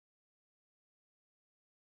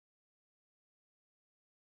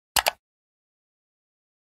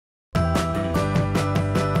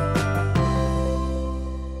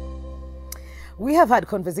We have had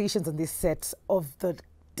conversations on this set of the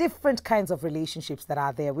different kinds of relationships that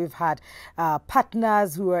are there. We've had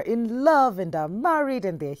partners who are in love and are married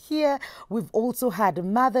and they're here. We've also had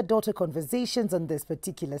mother-daughter conversations on this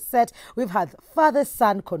particular set. We've had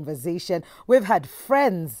father-son conversation. We've had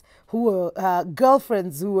friends who were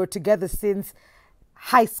girlfriends who were together since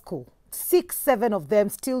high school. 6, 7 of them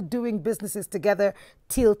still doing businesses together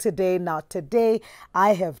till today. Now today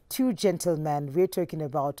I have 2 gentlemen. We're talking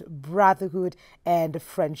about brotherhood and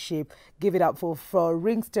friendship. Give it up for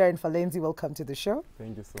Ringster and Falenzi. Welcome to the show.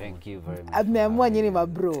 Thank you so much. Thank you very much. My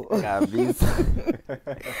bro.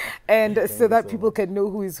 And so that people can know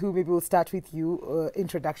who is who, maybe we'll start with you.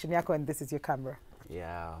 Introduction, Yako, and this is your camera.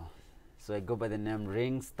 Yeah. So I go by the name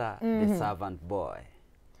Ringster, the servant boy.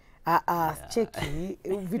 Cheki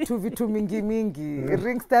vitu mingi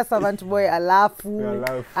Ringster, servant boy,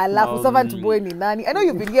 alafu servant boy ni nani? I know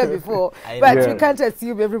you've been here before, but we can't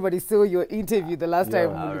assume everybody saw your interview the last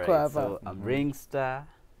time. Right. So I'm Ringster,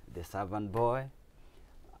 the servant boy.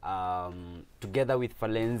 Together with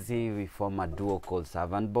Falenzi, we form a duo called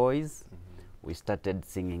Servant Boys. We started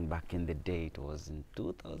singing back in the day. It was in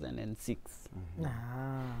 2006.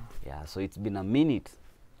 Yeah, so it's been a minute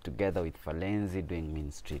together with Falenzi doing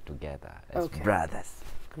ministry together as brothers.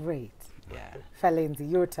 Great. Yeah.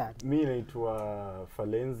 Falenzi, your turn. Mi naitwa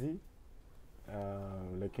Falenzi,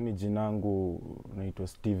 lakini jinangu naitwa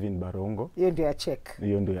Steven Barongo. Hiyo ndio ya check.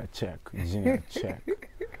 Hiyo ndio ya check, jina ya check.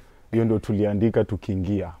 Hiyo ndio tuliandika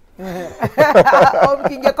tukiingia.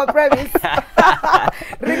 Mkiingia kwa premise.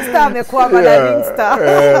 Ringster amekuwa mala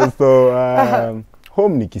Ringster. So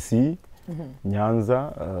home ni Kisii.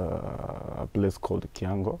 Nyanza, a place called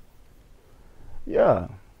Kiango. Yeah.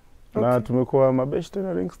 Na tumekuwa mabeshte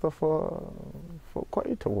na Ringster for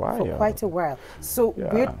quite a while. For quite a while. So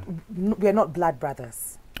we're not blood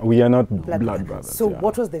brothers. We are not blood brothers. So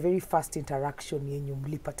what was the very first interaction yenyu?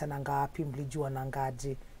 Mlipatana ngapi, mlijuana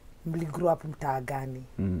ngaje? Mli grow up mtaa gani?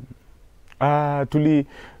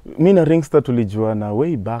 Mi na Ringster tulijuana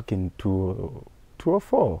way back in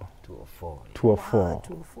 2004.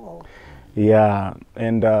 2004. Yeah,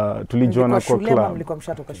 and tulijuana kwa club. Mlikuwa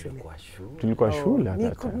mshatoka shule? Tulikuwa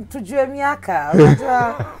shule. Tujue miaka.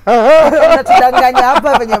 Unatudanganya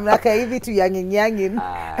hapa venye mnaka hivi tu yanging.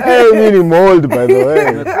 Hey, mimi ni old by the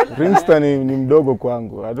way. Ringster ni mdogo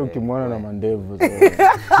kwangu. Hata ukimwona na mandevu.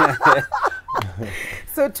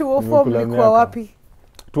 So 2004 mlikuwa wapi?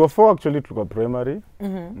 2004 actually tulikuwa primary.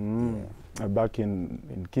 Back in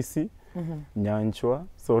Kisii. Nyanchwa.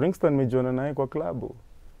 So Ringster nimejiona naye kwa klabu.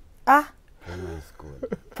 Primary school.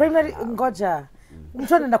 Primary ngoja.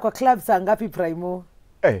 Mtu anaenda kwa club saa ngapi primo?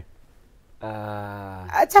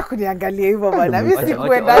 Acha kuniangalia hivyo bwana. Mimi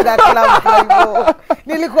sikuendaga club primo.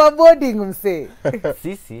 Nilikuwa boarding mse.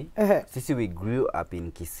 Sisi we grew up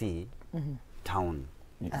in Kisii town.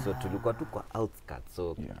 So tulikuwa tu kwa outskirts.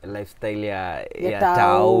 So lifestyle ya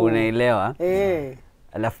town unaelewa?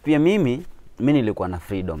 Alafu pia mimi nilikuwa na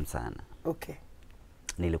freedom sana. Okay.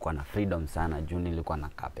 Nilikuwa na freedom sana juu nilikuwa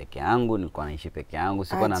nakaa peke yangu, nilikuwa naishi peke yangu,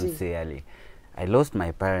 sikuwa na msee. I lost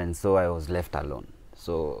my parents, so I was left alone.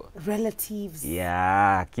 So relatives.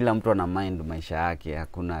 Yeah, kila mtu ana mind maisha yake,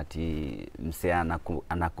 hakuna ati msee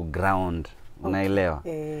anaku ground, unaelewa?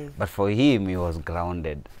 But for him he was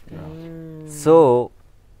grounded. So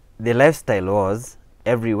the lifestyle was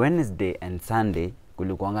every Wednesday and Sunday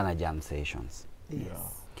kulikuanga na jam sessions.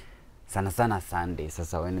 Sana Sunday,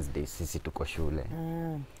 sasa Wednesday sisi tuko shule.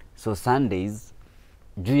 So Sundays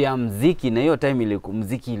juu ya mziki, na hiyo time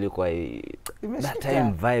mziki ilikuwa that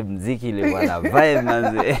time vibe, mziki ilikuwa na vibe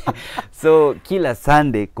manze. So kila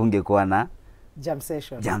Sunday kungekuwa na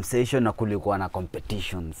jam session na kulikuwa na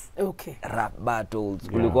competitions. Rap battles,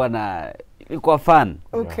 kulikuwa ilikuwa fun.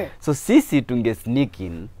 So sisi tunge sneak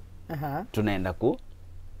in, tunaenda ku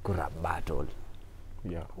rap battle.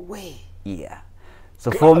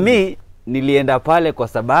 So for me nilienda pale kwa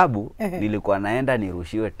sababu nilikuwa naenda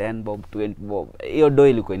nirushiwe 10 bob, 20 bob. Hiyo do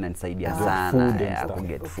ilikuwa inanisaidia sana ya ku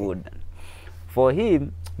get food. For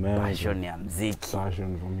him, passion ya muziki.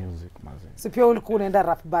 Passion for music, maze. So pia ulikuwa unaenda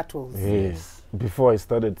rap battles? Yes. Before I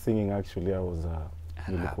started singing actually I was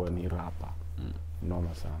nilikuwa ni rapper.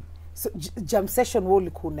 Noma sana. So jam session wewe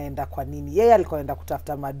ulikuwa unaenda kwa nini? Yeye alikuwa anaenda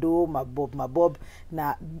kutafuta mabob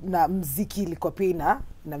na muziki ilikuwa pia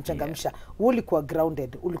inamchangamsha. Wewe ulikuwa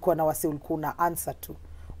grounded, ulikuwa na wase, ulikuwa na answer tu.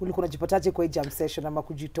 Ulikuwa unajipataje kwa jam session ama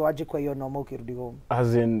kujitoaje kwa hiyo noma ukirudi home?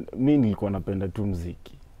 As in mimi nilikuwa napenda tu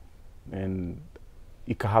muziki. And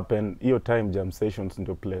it happen hiyo time jam sessions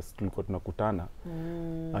ndio place tulikuwa tunakutana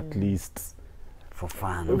at least for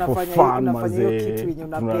fun. Unafanya hiyo kitu yenye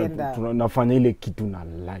unapenda. Tunafanya ile kitu na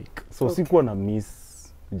like. So sikuwa na miss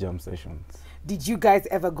jam sessions. Did you guys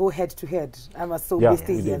ever go head to head? I'm a so Yeah,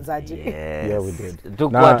 bestie we did. Nzaji. Yeah, we did.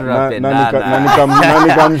 Tukua tunapendana. Na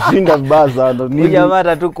nikamshinda vibaya sana. Huyu jamaa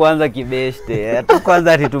hata tu kuanza kibeshte. Hata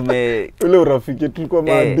kwanza ati ule urafiki tulikuwa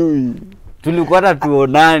maadui. Tulikuwa hata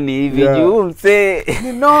tuonani hivi juu msee.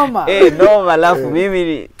 Ni noma. Noma alafu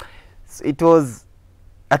mimi it was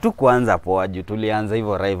hatukuanza poa juu tulianza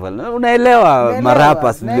hivyo rival. Unaelewa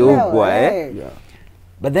marapas niliokuwa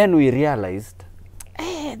But then we realized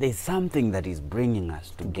there's something that is bringing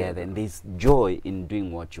us together and there's joy in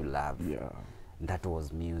doing what you love. Yeah. That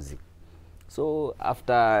was music. So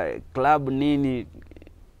after club nini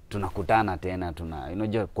tunakutana tena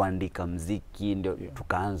unajua kuandika muziki ndio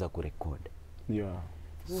tukaanza kurecord. Yeah.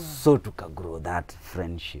 So tukagrow that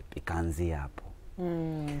friendship ikaanzia hapo.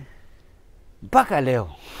 Mpaka leo.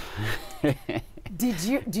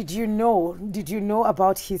 Did you know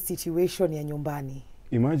about his situation ya nyumbani?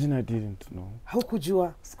 Imagine I didn't know.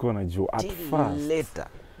 Haukujua? Sikuwa najua at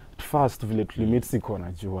first vile tulimit sikuwa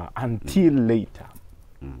najua until later.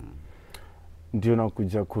 Ndio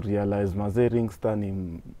nakuja kurealize mazee Ringstar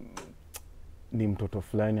ni mtoto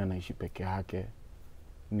fulani anaishi peke yake.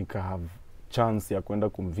 Nika have chance ya kwenda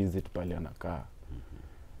kumvisit pale anakaa.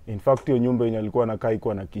 In fact hiyo nyumba yenye alikuwa anakaa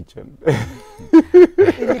iko na kitchen.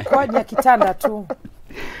 Ilikuwa ni kitanda tu.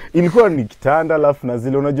 Ilikuwa ni kitanda alafu na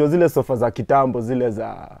zile unajua zile sofa za kitambo zile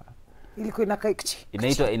za ilikuwa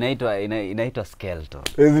inaitwa skeleton.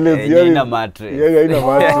 Zile ina mattress. Haina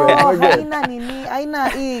mattress. Haina nini? Haina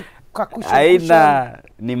hii kakusha. Haina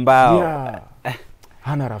ni mbao. Yeah.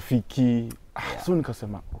 Hana rafiki. So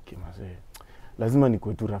nikasema okay mazee. Lazima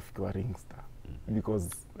nikuwe tu rafiki wa Ringstar. Because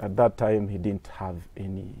at that time he didn't have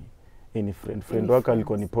any friend wake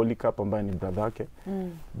alikuwa ni Polycarp ambaye ni brother wake.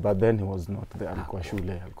 But then he was not there, alikuwa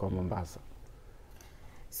shule, alikuwa Mombasa.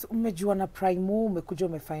 So umejua na Primo umekuja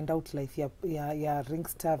umefind out life ya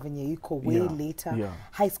Ringstar venye iko way later.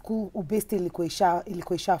 High school ubesti ilikuwa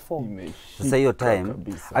isha form. Sasa hiyo time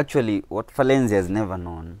actually what Falenzi has never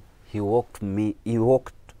known, he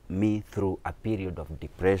walked me through a period of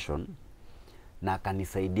depression na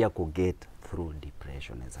akanisaidia ku get through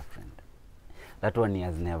depression as a friend. That one he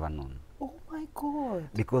has never known. Oh my God.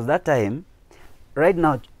 Because that time, right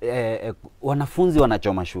now, wanafunzi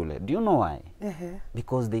wanachoma shule. Do you know why?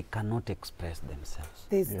 Because they cannot express themselves.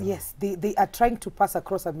 Yes, they are trying to pass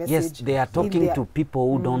across a message. Yes, they are talking to people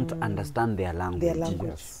who don't understand their language.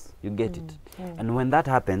 Yes. You get it? And when that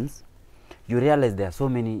happens, you realize there are so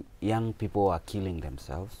many young people who are killing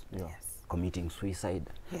themselves, committing suicide,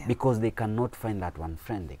 because they cannot find that one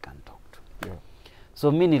friend they can talk to.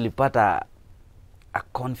 So mi nilipata a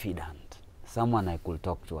confidant, someone I could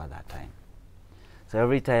talk to at that time. So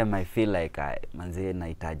every time I feel like manze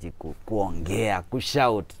nahitaji kuongea,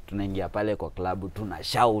 kushout, tunaingia pale kwa klabu, tuna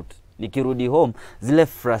shout. Nikirudi home, zile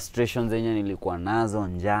frustrations zenye nilikuwa nazo,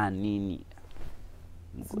 njaa nini,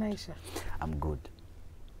 I'm good.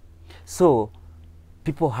 So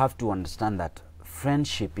people have to understand that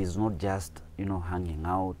friendship is not just, hanging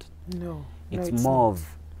out. No. It's more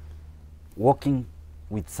of walking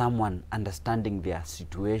with someone, understanding their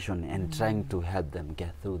situation and trying to help them get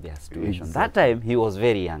through their situation. Exactly. That time he was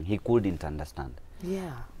very young, he couldn't understand.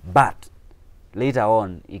 Yeah. But later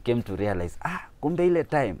on he came to realize, kumbe ile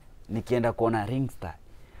time nikienda kuona Ringstar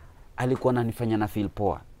alikuwa ananifanya na feel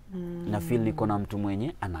poa. Na feel niko na mtu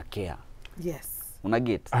mwenye ana care. Yes.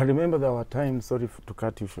 Unaget? I remember there were times, sorry to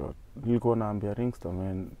cut you short, nilikuwa naambia Ringstar,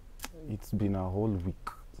 man, it's been a whole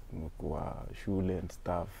week kwa shule and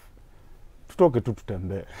stuff. Tutoke tu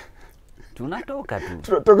tutembee. Tunatoka tu.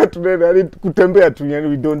 Tunatoka tunene, kutembea tu,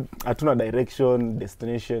 yani hatuna direction,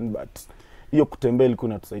 destination, but hiyo kutembea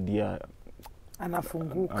ilikuwa inatusaidia.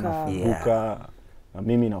 Anafunguka. Na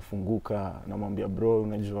mimi nafunguka, namwambia bro,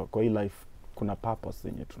 unajua kwa hii life kuna purpose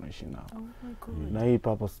yenye tunaishi nao. Oh my God. Na hii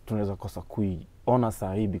purpose tunaweza kosa kuiona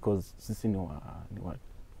saa hii because sisi ni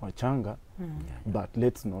wachanga, but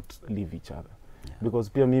let's not leave each other. Because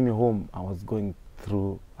pia mimi home I was going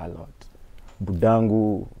through a lot.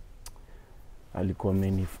 Budangu alikuwa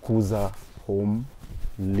amenifukuza home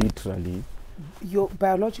literally. Your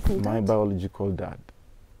biological dad? My biological dad.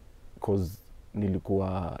 Because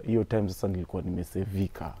nilikuwa hiyo time sasa nilikuwa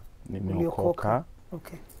nimesevika, nimeokoka.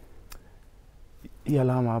 Okay. Hii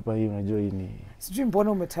alama hapa hii unajua hii ni sijui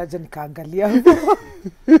mbona umetaja nikaangalia.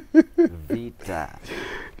 Vita.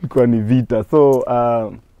 Ilikuwa ni vita. So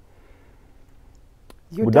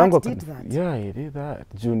your dad did that? Yeah, he did that.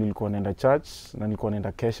 Juu nilikuwa naenda church na nilikuwa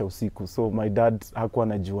naenda kesha usiku. So my dad hakuwa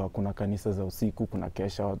anajua kuna kanisa za usiku, kuna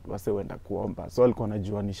kesha wase wenda kuomba. So alikuwa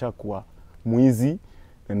anajua nishakuwa mwizi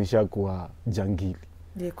na nishakuwa jangili.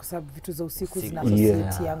 Yeah, kwa sababu vitu za usiku Usiku.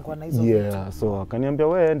 zinafuati yangu na hizo vitu. So akaniambia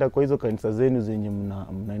wewe enda kwa hizo kanisa zenu zenye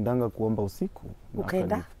mnaendanga kuomba usiku.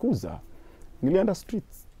 Ukaenda? Akanifukuza. Nilienda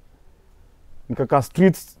streets. Nikakaa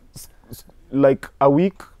streets like a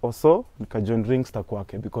week or so, nikajoin Ringster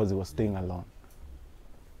kwake because he was staying alone.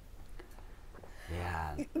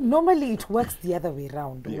 Yeah. Normally it works the other way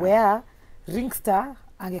around, where Ringster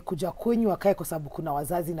angekuja kwenyu akae kwa sababu kuna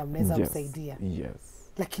wazazi na mnaweza msaidia.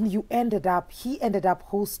 Yes. Lakini he ended up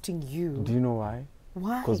hosting you. Do you know why?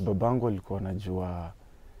 Why? Because babangu alikuwa anajua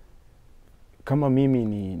kama mimi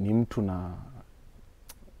ni mtu na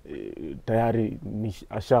tayari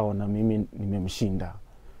ashaona mimi nimemshinda,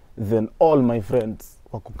 then all my friends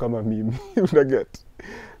wako kama mimi. Unaget?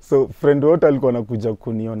 So friend wote alikuwa anakuja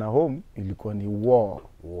kuniona home, ilikuwa ni war,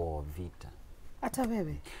 vita. Hata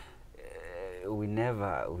wewe? We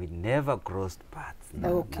never crossed paths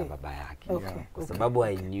na baba yake. Kwa sababu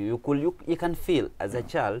I knew you can feel as a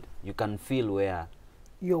child, you can feel where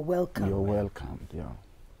you're welcome. You're welcome, yeah.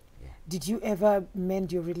 Did you ever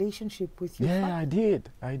mend your relationship with your father? Yeah,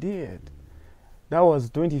 I did. That was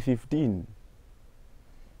 2015.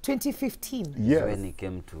 2015? Yes. When he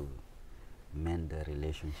came to mend the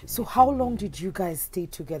relationship. So how long did you guys stay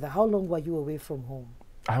together? How long were you away from home?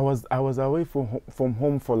 I was away from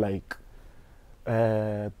home for like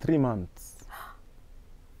 3 months.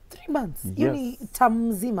 3 months? Yes. Yuni term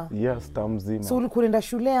mzima? Yes, term mzima. So ulikuwa unaenda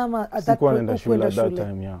shule ama at that point ukuenda shule at that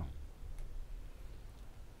time, yeah.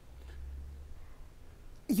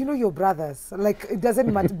 You know your brothers, like it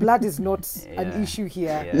doesn't matter, blood is not an issue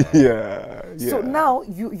here. Yeah. So now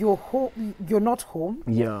you're home, you're not home.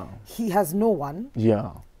 Yeah. He has no one.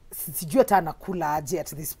 Yeah. Sijui hata anakula aje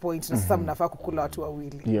at this point na sasa mnafaa kukula watu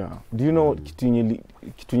wawili. Yeah. Do you know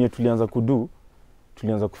kitu yenye tulianza kudu?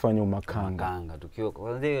 Tulianza kufanya umakanga. Tukiwa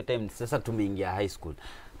kwanza hiyo time sasa tumeingia high school.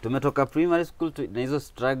 Tumetoka primary school na hizo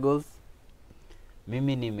struggles.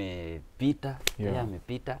 Mimi nimepita, yeye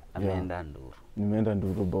amepita, ameenda Nduru. Nimeenda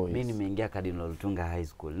Nduru boys. Mimi nimeingia Cardinal Lutunga High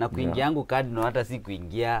School. Na kuingia yangu Cardinal hata si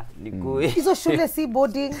kuingia, Hizo shule si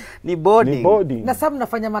boarding. Ni boarding. Na sasa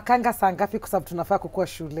mnafanya makanga saa ngapi kwa sababu tunafaa kukua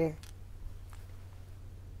shule?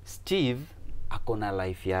 Steve ako na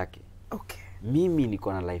life yake. Okay. Mimi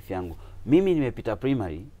niko na life yangu. Mimi nimepita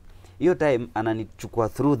primary. Hiyo time ananichukua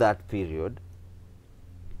through that period.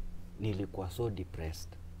 Nilikuwa so depressed.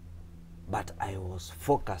 But I was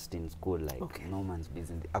focused in school like no man's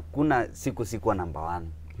business. Hakuna sikuwa number 1.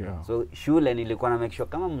 Yeah. So shule nilikuwa na make sure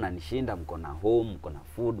kama mnanishinda mko na home, mko na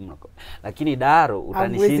food, lakini daro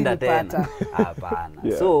utanishinda tena. Hapana.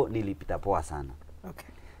 Yeah. So nilipita poa sana. Okay.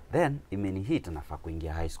 Then imenihit nafaa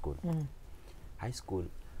kuingia high school. High school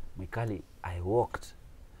Mwikali I walked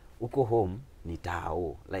uko home ni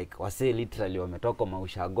tao, like wase literally wametoka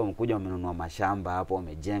maushago wamekuja wamenunua mashamba hapo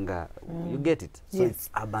wamejenga. You get it? So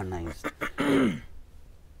it's urbanized.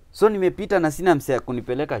 So nimepita na sina msea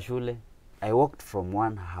kunipeleka shule. I walked from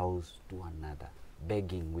one house to another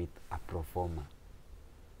begging with a proforma.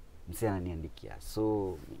 Msea ananiandikia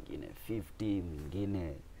so mwingine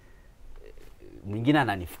 50, mwingine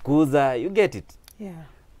ananifukuza. You get it? Yeah.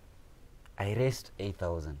 I raised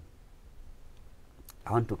 8,000.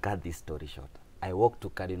 I want to cut this story short. I walked to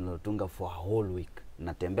Cardinal Lutunga for a whole week.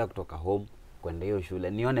 Natembea kutoka home kwenda hiyo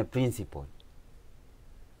shule nione principal.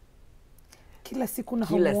 Kila siku na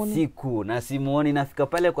Kila siku na simuoni, nafika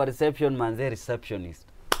pale kwa reception manze receptionist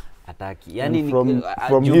ataki. Yani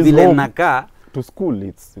from his home naka to school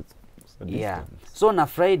it's a distance. So na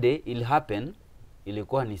Friday it happen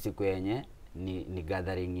ilikuwa ni siku yenye ni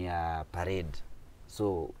gathering ya parade.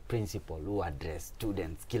 So principal who address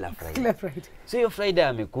students kila Friday. So hiyo Friday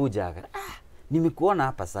amekuja nimekuona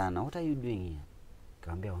hapa sana. What are you doing here?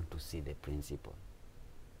 Kaambia I want to see the principal.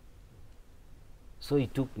 So he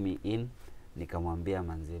took me in, nikamwambia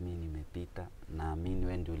manze mimi nimepita na mimi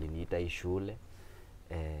wewe ndio uliniita hii shule.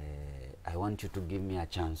 I want you to give me a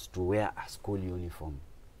chance to wear a school uniform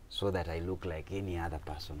so that I look like any other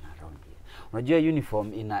person around here. Unajua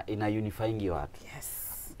uniform ina unifying watu. Yes.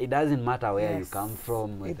 It doesn't matter where you come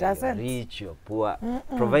from, whether you're rich or poor,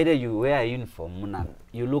 provided you wear a uniform,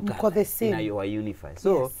 you look at the same. You are unified.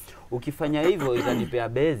 So, ukifanya hivyo itanipea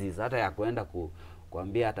basis hata ya kuenda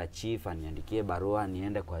kuambia hata chief aniandikie barua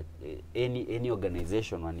niende kwa any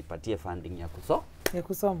organization wanipatie funding ya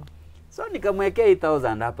kusoma. So nikamwekea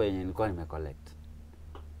 8,000 hapo yenye nilikuwa nimecollect.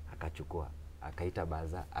 Akachukua, akaita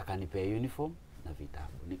baza, akanipea uniform na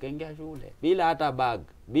vitabu. Nikaingia shule bila hata bag,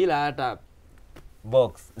 bila hata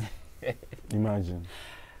box. Imagine.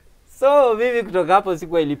 So mimi kutoka hapo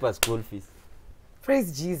sikuwa ilipa school fees.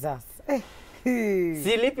 Praise Jesus.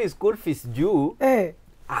 Silipi school fees juu.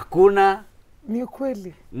 Hakuna. Ni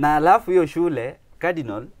ukweli. Na alafu hiyo shule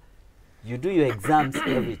Cardinal, you do your exams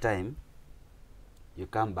every time you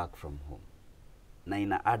come back from home. Na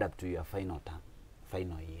ina add up to your final term,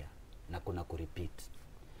 final year. Na kuna kurepeat.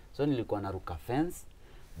 So nilikuwa naruka fence,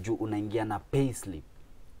 juu unaingia na pay slip.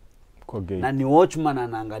 Kwa gate. Na ni watchman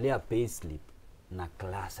anaangalia pay slip na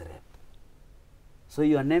class rep. So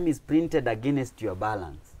your name is printed against your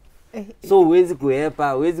balance. So huwezi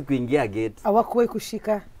kuepa, huwezi kuingia gate. Hawakuwahi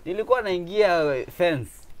kushika. Nilikuwa naingia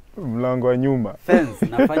fence. Mlango wa nyuma. Fence,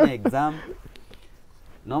 nafanya exam.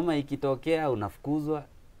 Noma ikitokea unafukuzwa.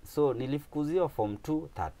 So nilifukuziwa form 2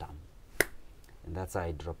 third term. And that's how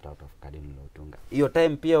I dropped out of Cardinal Otunga. Hiyo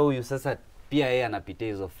time pia huyu sasa pia yeye anapitia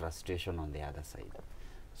hizo frustration on the other side.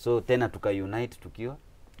 So tena tuka-unite tukiwa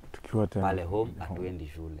Tena pale home, hatuendi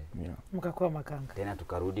shule. Yeah. Mkakuwa makanga. Tena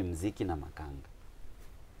tukarudi mziki na makanga.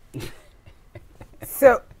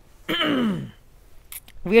 So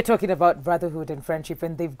we are talking about brotherhood and friendship,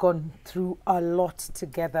 and they've gone through a lot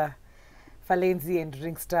together. Falenzi and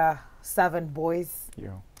Ringster, 7 boys,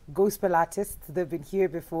 Yeah. gospel artists. They've been here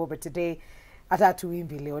before, but today, ata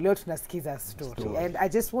tuimbi leo tunasikiza story. And I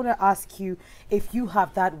just want to ask you if you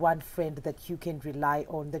have that one friend that you can rely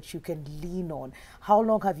on, that you can lean on. How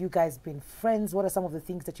long have you guys been friends? What are some of the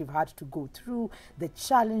things that you've had to go through, the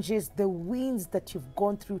challenges, the wins that you've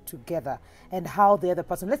gone through together, and how the other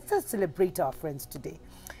person. Let's just celebrate our friends today.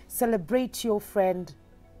 Celebrate your friend,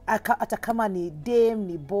 ata kama ni dame,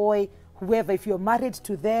 ni boy, whoever. If you're married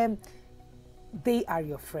to them, they are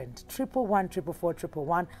your friend.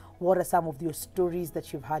 111-444-111. What are some of your stories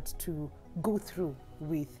that you've had to go through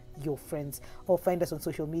with your friends? Or find us on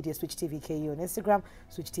social media, Switch TV KE on Instagram,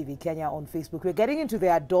 Switch TV Kenya on Facebook. We're getting into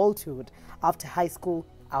the adulthood after high school,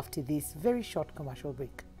 after this very short commercial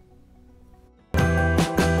break.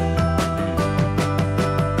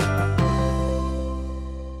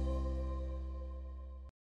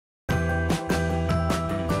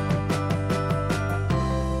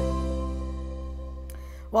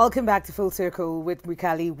 Welcome back to Full Circle with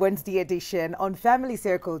Mwikali, Wednesday edition. On Family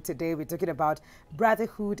Circle today, we're talking about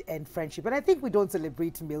brotherhood and friendship. And I think we don't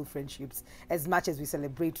celebrate male friendships as much as we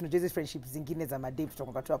celebrate just friendships zingine za madem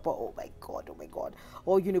tunakuwa tu hapo, oh my God.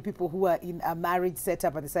 Or, people who are in a marriage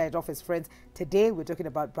setup and they started off as friends. Today, we're talking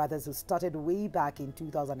about brothers who started way back in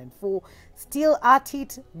 2004, still at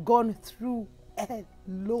it, gone through a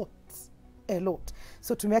lot.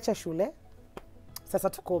 So tumeacha shule, sasa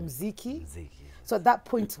tuko mziki. So at that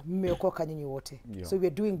point, mmeokoka nyinyi wote. Yeah. So we're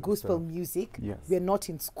doing gospel music. Yes. We're not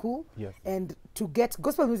in school. Yes. And to get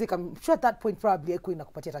gospel music, I'm sure at that point probably eko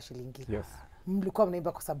inakupatia hata shilingi. Yes. Mlikuwa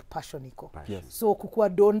mnaimba kwa sababu passion iko. Yes. So kukua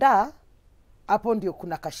donda, hapo ndio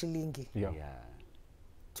kuna kashilingi. Yeah.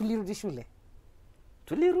 Tulirudi shule?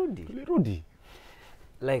 Tulirudi.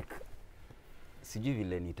 Like, sijui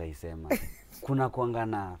vile nitaisema. Kuna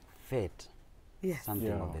kuangana fate. Yes.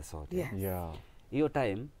 Something of the sort. Yes. Yeah. Hiyo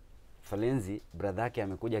time, Falenzi, brother yake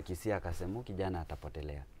amekuja Kisii akasema kijana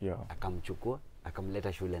atapotelea. Yeah. Akamchukua,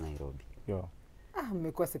 akamleta shule Nairobi. Yeah.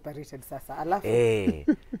 Mmekuwa separated sasa. Alafu.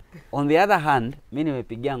 On the other hand, mimi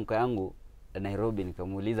nimepigia mko yangu Nairobi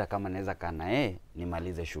nikamuuliza kama naweza kaa na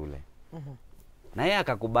nimalize shule. Na yeye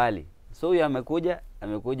akakubali. So huyo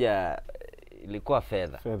amekuja ilikuwa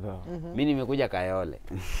fedha. Mimi nimekuja Kayole.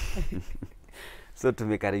 So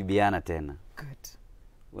tumekaribiana tena. Good.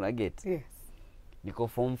 Una get? Yes. Niko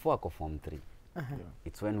form 4 ako form 3. Yeah.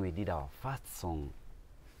 It's when we did our first song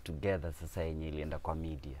together sasa yenye ilienda kwa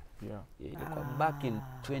media. Yeah. Ilikuwa back in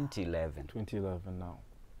 2011. 2011 now.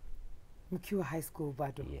 Mkiwa high school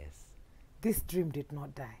bado. Yes. This dream did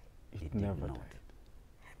not die. It never died.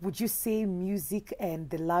 Would you say music and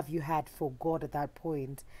the love you had for God at that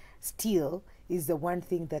point still is the one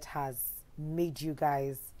thing that has made you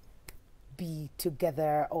guys be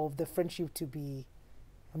together, or the friendship to be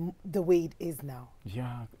the way it is now?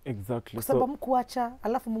 Yeah, exactly. Kwa sababu mkuacha,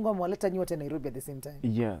 alafu Mungu amewaleta nyote Nairobi at the same time.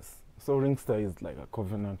 Yes. So Ringster is like a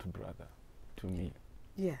covenant brother to me.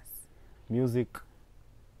 Yes. Music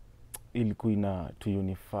ilikuwa ina to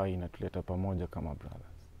unify na tuleta pamoja kama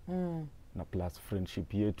brothers. Na plus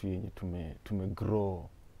friendship yetu yenye tume grow,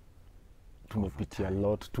 tumepitia a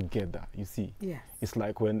lot together, you see. Yes. It's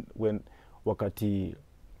like when wakati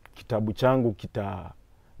kitabu changu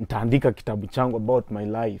nitaandika kitabu changu about my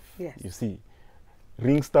life. Yes. You see,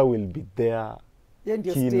 Ringster will be there.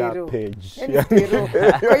 Kila page.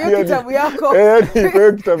 Kwa hiyo kitabu yako. Kwa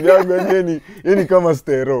hiyo kitabu yangu yani kama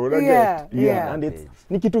stereo. Yeah. And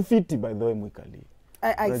ni kitu fiti by the way Mwikali.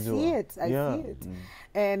 I see it. I see it.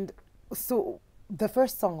 And so the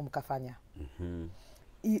first song mkafanya.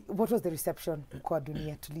 What was the reception kwa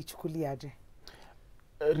dunia? Tulichukuliaje?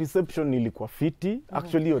 Reception ilikuwa fiti.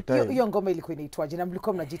 Actually your time. Hiyo ngoma ilikuwa inaitwaje na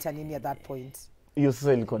mlikuwa mnajiita nini at that point? Hiyo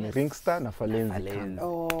sasa ilikuwa ni Ringstar na Falenzi. Falenzi.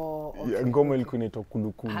 Oh, okay. Ya, ngoma ilikuwa inaitwa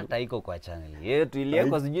Kulukulu. Hata iko kwa channel yetu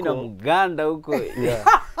iliwekwa sijui na Muganda huko.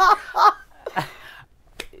 Yeah.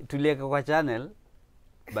 Tuliweka kwa channel,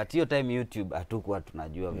 but hiyo time YouTube hatukuwa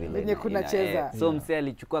tunajua vile Venye kuna cheza. so msee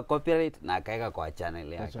alichukua copyright na akaweka kwa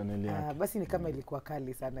channel yake. Basi ni kama ilikuwa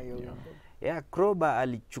kali sana hiyo wimbo. Yeah, Kroba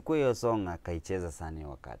alichukua hiyo song akaicheza sana hiyo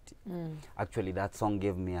wakati. Actually that song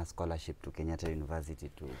gave me a scholarship to Kenyatta University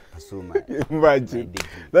to pursue my Imagine. degree.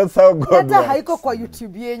 That's how God Hata works. haiko kwa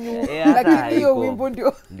YouTube yenyu, hata lakini hiyo haiko. wimbo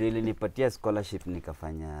ndio Ilinipatia scholarship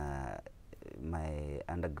nikafanya my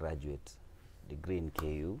undergraduate degree in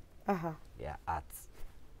KU. Yeah, arts.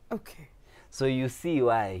 Okay. So you see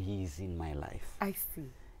why he is in my life. I see.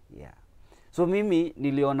 Yeah. So mimi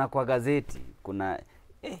niliona kwa gazeti kuna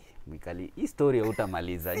Mikali, hii story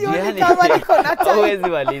hautamaliza. Sioni kama niko na time. Huwezi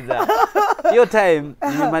maliza. Hiyo time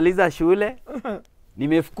nimemaliza shule.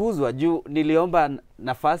 Nimefukuzwa juu niliomba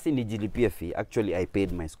nafasi nijilipie fee. Actually I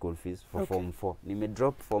paid my school fees for form 4.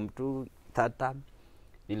 Nimedrop form 2 third term.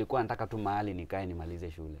 Nilikuwa nataka tu mahali nikae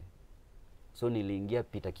nimalize shule. So niliingia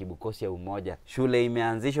Pita Kibukosi ya Umoja. Shule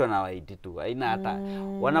imeanzishwa na Waititu. Haina hata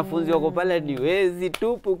wanafunzi wako pale ni wezi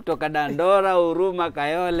tupu kutoka Dandora, Huruma,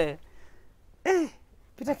 Kayole.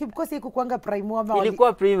 Pita Kibukosi iko kuanga primo ama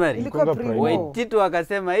Ilikuwa primary. Ilikuwa primo. Waititu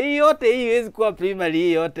akasema hii yote hii haiwezi kuwa primary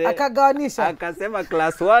hii yote. Akagawanisha. Akasema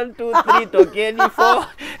class 1 2 3 tokeni 4.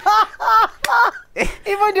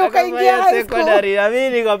 Hivyo ndio kaingia high school. Secondary na mimi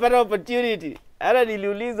nikapata opportunity. Hata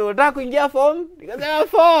niliulizwa unataka kuingia form? Nikasema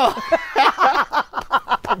 4.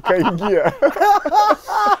 Kaingia.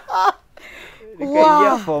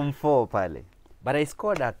 Nikaingia form 4 pale. But I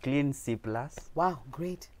scored a clean C+. Wow,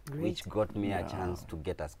 great. Which got me a chance to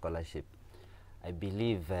get a scholarship. I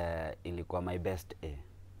believe ilikuwa my best A.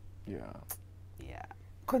 Yeah.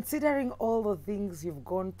 Considering all the things you've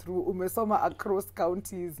gone through, umesoma across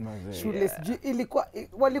counties, shule,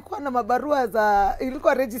 walikuwa na mabarua za,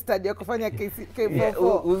 ilikuwa registered ya kufanya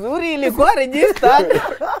K44. Uzuri ilikuwa registered.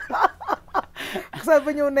 Sasa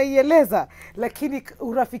venye unaieleza, lakini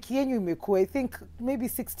urafiki yenyu imekuwa, I think maybe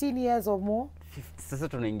 16 years or more. Sasa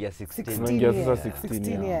tunaingia 16. Tunaingia sasa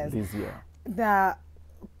 16 years. This year. Na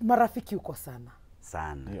marafiki uko sana.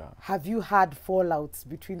 Sana. Have you had fallouts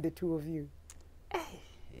between the two of you?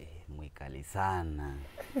 Mwikali sana.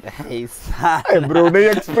 Hey bro, una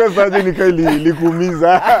express aje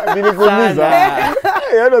nilikuumiza. Nilikuumiza.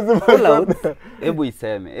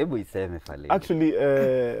 Hebu iseme Fale. Actually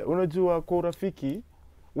unajua kwa urafiki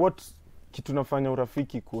kitu nafanya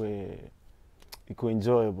urafiki iko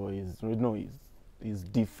enjoyable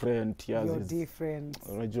is different. Yes, you're different.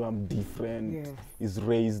 Unajua I'm different. Yes. Is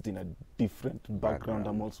raised in a different background.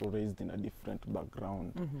 I'm also raised in a different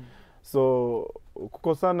background. So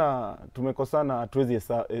tumekosana, hatuwezi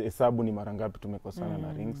hesabu ni mara ngapi tumekosana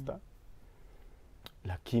na Ringstar.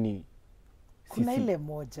 Lakini kuna ile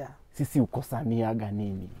moja sisi ukosaniaga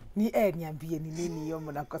nini? Niambie ni nini hiyo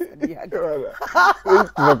mnakosaniaga?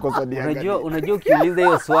 Tunakosaniaga. Unajua ukiuliza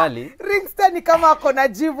hiyo swali, Ringstar ni kama ako na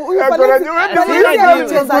jibu. Huyu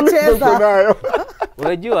cheza.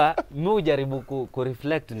 Unajua mimi hujaribu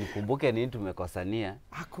ku-reflect nikumbuke nini tumekosania.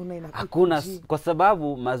 Hakuna kwa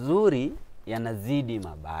sababu mazuri yanazidi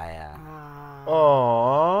mabaya.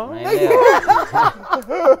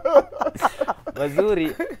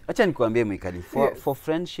 Mazuri, acha nikwambie Mwikali, for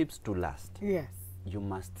friendships to last. Yes. You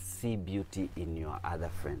must see beauty in your other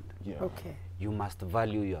friend. Yeah. Okay. You must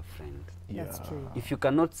value your friend. That's true. If you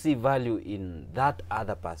cannot see value in that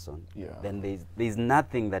other person, then there's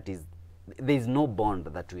nothing there's no bond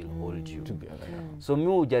that will hold you together. So mi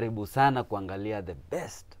hujaribu sana kuangalia the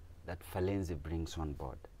best that Falenzi brings on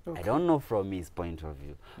board. I don't know from his point of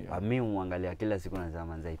view, but mi huangalia kila siku nasema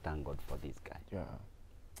manze, thank God for this guy.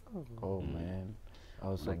 Oh man, I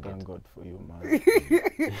also thank God for you, man.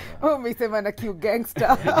 Umesema na Q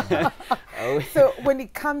gangster. So when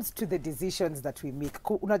it comes to the decisions that we make,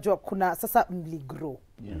 unajua kuna sasa mligrow.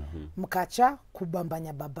 Mkacha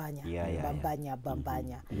kubambanya bambanya.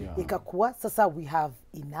 Ikakuwa sasa we have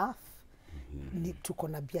enough. Tuko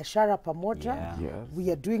na biashara pamoja.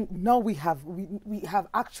 We are doing now, we have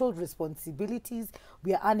actual responsibilities.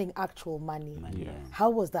 We are earning actual money. How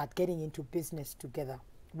was that getting into business together?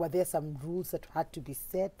 Were there some rules that had to be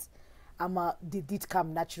set? Ama did it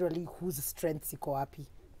come naturally? Whose strengths iko wapi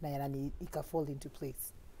na yanani ika fall into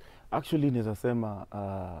place? Actually naweza sema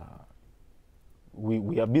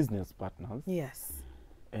we are business partners. Yes.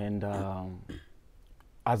 And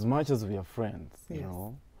as much as we are friends, you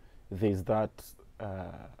know, there's that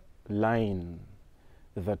line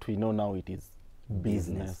that we know now it is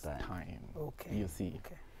business time. Okay. You see.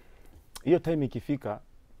 Okay. Hiyo time ikifika,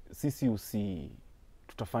 sisi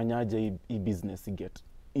tutafanyaje hii business get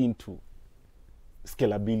into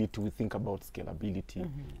scalability. We think about scalability.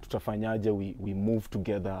 Tutafanyaje we move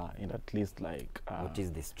together and at least like what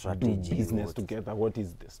is the strategy, do business together, what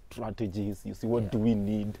is the strategies, you see, what do we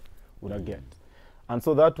need, get. And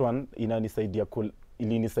so that one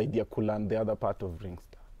ilinisaidia ku learn the other part of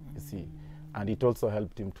Ringstar, you see, and it also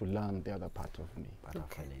helped him to learn the other part of me.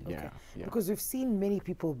 Okay. Yeah. Because we've seen many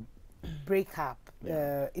people break up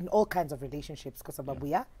in all kinds of relationships because sababu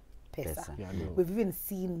ya pesa. We've even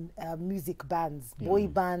seen music bands, boy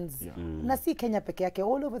bands, na si Kenya peke yake,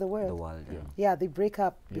 all over the world. Yeah, they break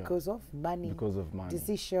up because of money. Because of money.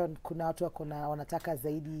 Decision, kuna watu wanataka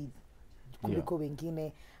zaidi kuliko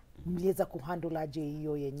wengine. Mliweza kuhandle aje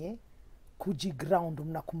hiyo yenye kujiground,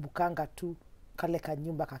 mnakumbukanga tu kale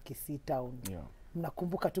kanyumba kakisi town.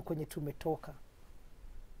 Mnakumbuka tu kwenye tumetoka.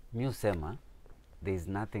 Mi usema, there is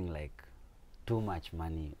nothing like too much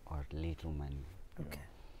money or little money. Okay.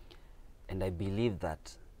 And I believe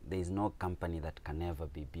that there is no company that can ever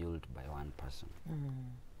be built by one person.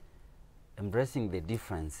 Embracing the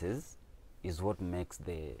differences is what makes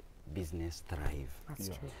the business thrive. That's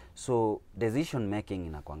true. So decision making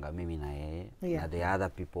inakwanga mimi na yeye, na the other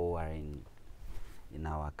people who are in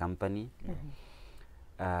our company.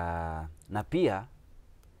 Na pia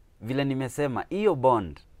vile nimesema hiyo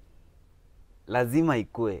bond lazima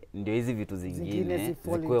ikue, ndio hizi vitu zingine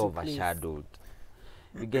zikuwe overshadowed.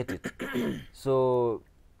 You get it? So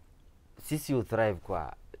sisi thrive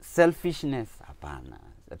kwa selfishness hapana.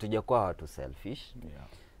 Hatujakuwa watu selfish.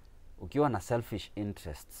 Ukiwa na selfish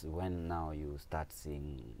interests, when now you start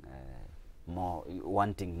seeing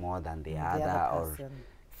wanting more than the other or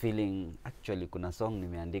feeling, actually kuna song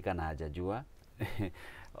nimeandika na hajajua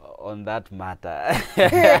on that matter.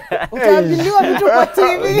 Utaambiliwa vitu kwa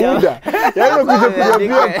TV. Yaani kuja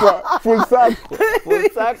kwa full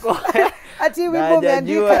circle. Ati wimbo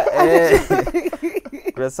umeandika.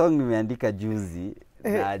 Kuna song nimeandika juzi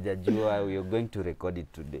na hajajua we are going to record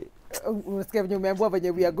it today. Unasikia venye umeambiwa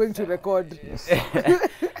venye we are going to record.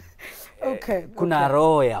 Okay. Kuna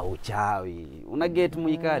roho ya uchawi. Una get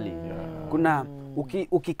Mwikali. Kuna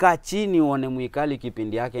ukikaa chini uone Mwikali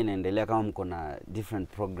kipindi yake inaendelea, kama mko na different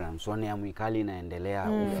programs, uone ya Mwikali inaendelea,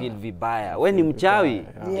 ufeel vibaya. Wewe ni mchawi.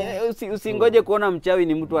 Usingoje kuona mchawi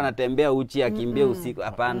ni mtu anatembea uchi akimbia usiku,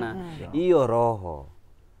 hapana. Hiyo roho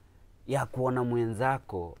ya kuona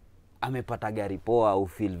mwenzako amepata gari poa au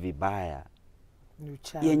feel vibaya,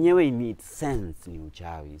 yenyewe in its sense ni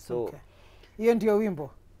uchawi. So hiyo ndio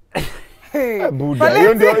wimbo. Buda,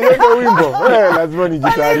 hiyo ndio wimbo. Lazima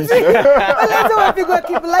nijitayarishe. Lazima wapigwa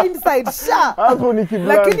blind side sha. Hapo ni blind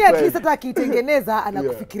side. Lakini at least hata akitengeneza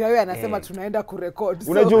anakufikiria wewe, anasema tunaenda kurecord.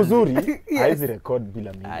 Unajua uzuri, haizi record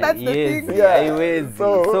bila mimi. That's the thing. Haiwezi.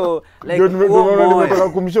 So like nimetoka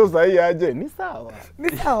kumshow sahi aje. Ni sawa.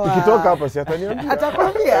 Nikitoka hapa si ataniambia.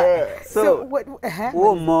 Atakwambia. So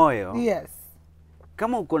huo moyo. Yes.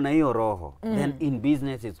 Kama uko na hiyo roho, then in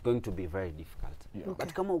business it's going to be very difficult.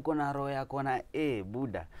 But kama uko na roho yako na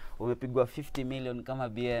buda, umepigwa 50 million kama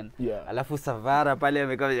BN, alafu Savara pale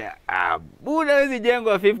amekaa buda hizi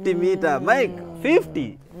jengwa 50 meter, Mike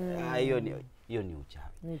 50. Hiyo ni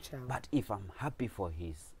uchawi. But if I'm happy for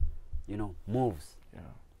his moves,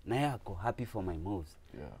 na yako happy for my moves,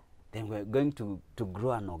 then we're going to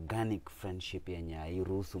grow an organic friendship yenye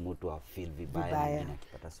hairuhusu mtu afeel vibaya na mwingine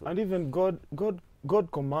akipata sura. And even God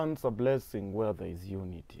commands a blessing where there is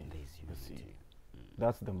unity. There is unity.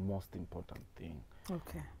 That's the most important thing.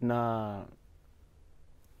 Okay. Na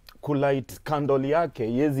kulight candle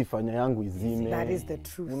yake yezi fanya yangu izime. That is the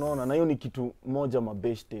truth. Unaona, na hiyo ni kitu moja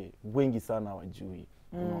mabeshte wengi sana wajui.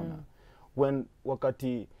 Unaona.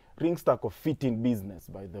 Wakati Ringstar ko fit in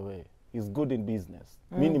business, by the way, is good in business.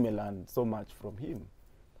 Mimi nimelearn so much from him.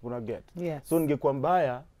 Una get? Yes. So ningekuwa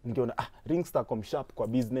mbaya, ningeona Ringstar kom sharp kwa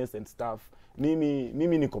business and stuff.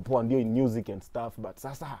 Mimi niko poa ndio in music and stuff, but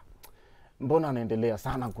sasa mbona anaendelea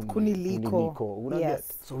sana kuniliko.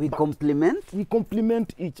 Yes. So we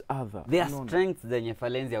complement each other. Their strengths zenye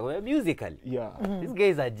Falenzi yako musically. These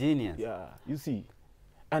guys are genius. You see.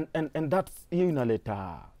 And that's hiyo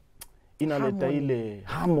inaleta ile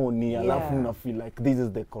harmony, alafu na feel like this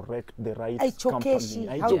is the right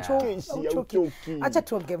company. Hauchoki. Acha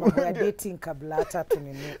tuongee mambo ya dating kabla hata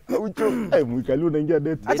tunini. Mwikali unaingia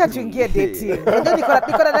dating. Acha tuingie dating. Ndio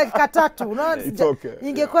niko na dakika 3. Unaona?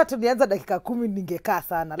 Ingekuwa tulianza dakika 10 ningekaa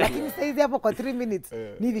sana. Lakini sasa hizi hapo kwa 3 minutes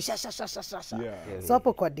ni hivi sha. So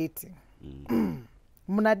hapo kwa dating.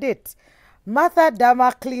 Mna date. Martha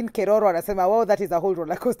Dama Clean Keroro anasema wow, that is a whole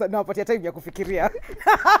roller coaster. Nawapatia time ya kufikiria.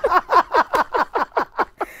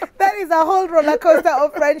 That is a whole roller coaster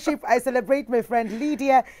of friendship. I celebrate my friend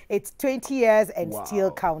Lydia. It's 20 years and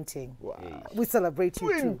still counting. Wow. We celebrate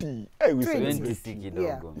you too. 20. Hey, we 20. celebrate si you.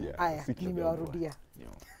 kidogo. Aya, si kidogo. nimewarudia.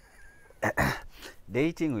 Yeah.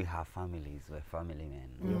 Dating, we have families. We're family men.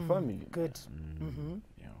 We're family. Good.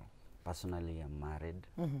 Yeah. Personally, I'm married.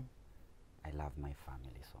 I love my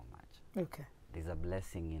family so much. Okay. There's a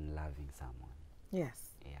blessing in loving someone. Yes.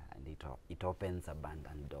 Yeah, and it opens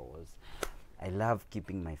abundant doors. I love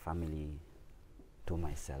keeping my family to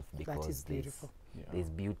myself because That is beautiful. there's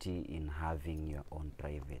beauty in having your own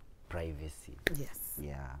privacy. Yes.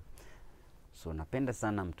 Yeah. So napenda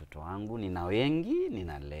sana mtoto wangu. Nina wengi,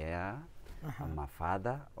 ninalea. I'm a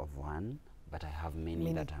father of one, but I have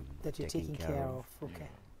many that I'm you're taking care of. Okay.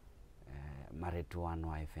 Married to one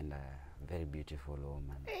wife and a very beautiful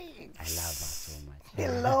woman. I love her so much.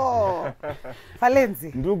 Hello.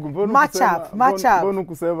 Valenzi. Ndugu, mbona Match kusema- up, match mbona- up. mbona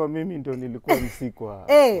kusema mimi ndio nilikuwa msikwa.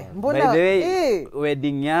 By Mbona the way,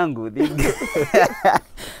 wedding yangu,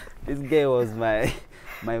 this guy was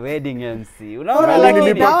my wedding MC. Unaona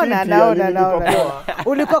lakini naona.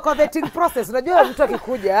 Ulikuwa kwa vetting process. Unajua mtu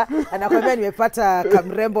akikuja anakwambia nimepata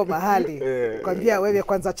kamrembo mahali. Kwambia wewe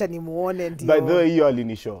kwanza acha nimuone ndio. By the way, hiyo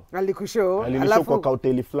alinishow. Alikushow. Alinishow kwa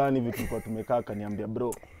kauteli fulani hivi tulikuwa tumekaa, kaniambia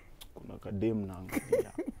bro, kuna kadem na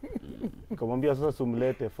angalia. Nikamwambia sasa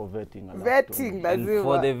sumlete for vetting. Vetting and lazima.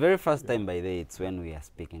 for the very first time, by the way, it's when we are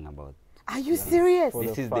speaking about. Are you serious? For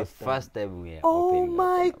This the is the first time. first time we are Oh opening.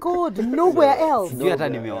 my God, nowhere else. Sijui hata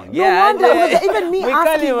No nimeongea. wonder, even me We asking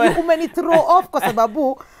can't you, even- umeni throw off kwa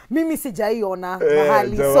sababu mimi sijaiona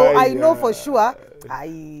mahali. So Jawai, I know for yeah. sure.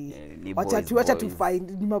 Ni Wacha tu boys.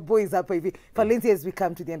 find my boys hapa hivi. Valenzi, as we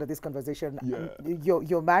come to the end of this conversation,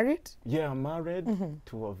 you're married? Yeah, I'm married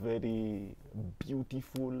to a very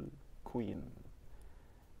beautiful queen.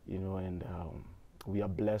 You know, and we are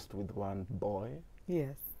blessed with one boy.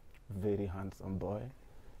 Yes. Very handsome boy,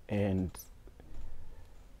 and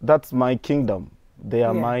that's my kingdom. They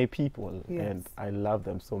are my people, and I love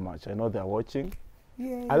them so much. I know they're watching.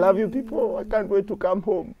 Yay. I love you people. I can't wait to come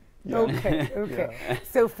home. Yeah. Okay.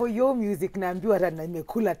 So for your music, naambiwa hata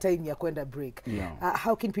nimekula time ya kwenda break. Yeah.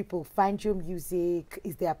 How can people find your music?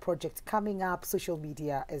 Is there a project coming up? Social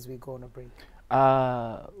media as we go on a break.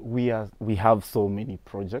 We have so many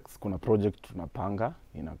projects. Kuna project tunapanga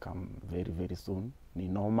ina come very very soon. Ni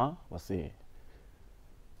noma wase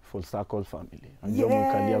full circle family. Anjua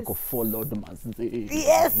mkali yako followed mazee.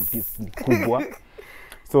 Yes. It is kubwa.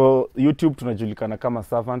 So YouTube tunajulikana kama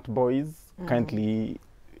Servant Boys. Kindly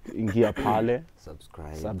ingia pale,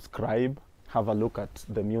 subscribe, have a look at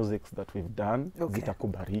the music that we've done.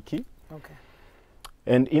 Zitakubariki. Okay.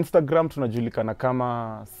 And Instagram tunajulikana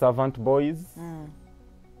kama Servant Boys.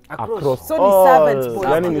 Across So ni Servant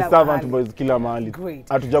Boys. Yani ni kila Servant mahali. Boys kila mahali. Great.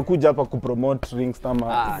 Hatujakuja hapa kupromote rings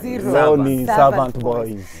ama Zero. leo ni Servant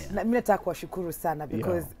Boys. Na mimi nataka kuwashukuru sana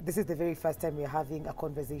because this is the very first time we're having a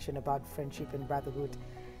conversation about friendship and brotherhood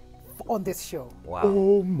on this show. Wow.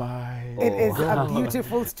 Oh my. It is a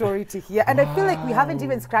beautiful story to hear. And I feel like we haven't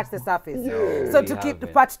even scratched the surface. So to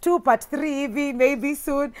keep part 2, part 3, maybe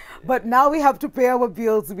soon. But now we have to pay our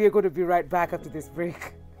bills. We are going to be right back after this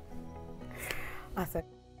break. Awesome.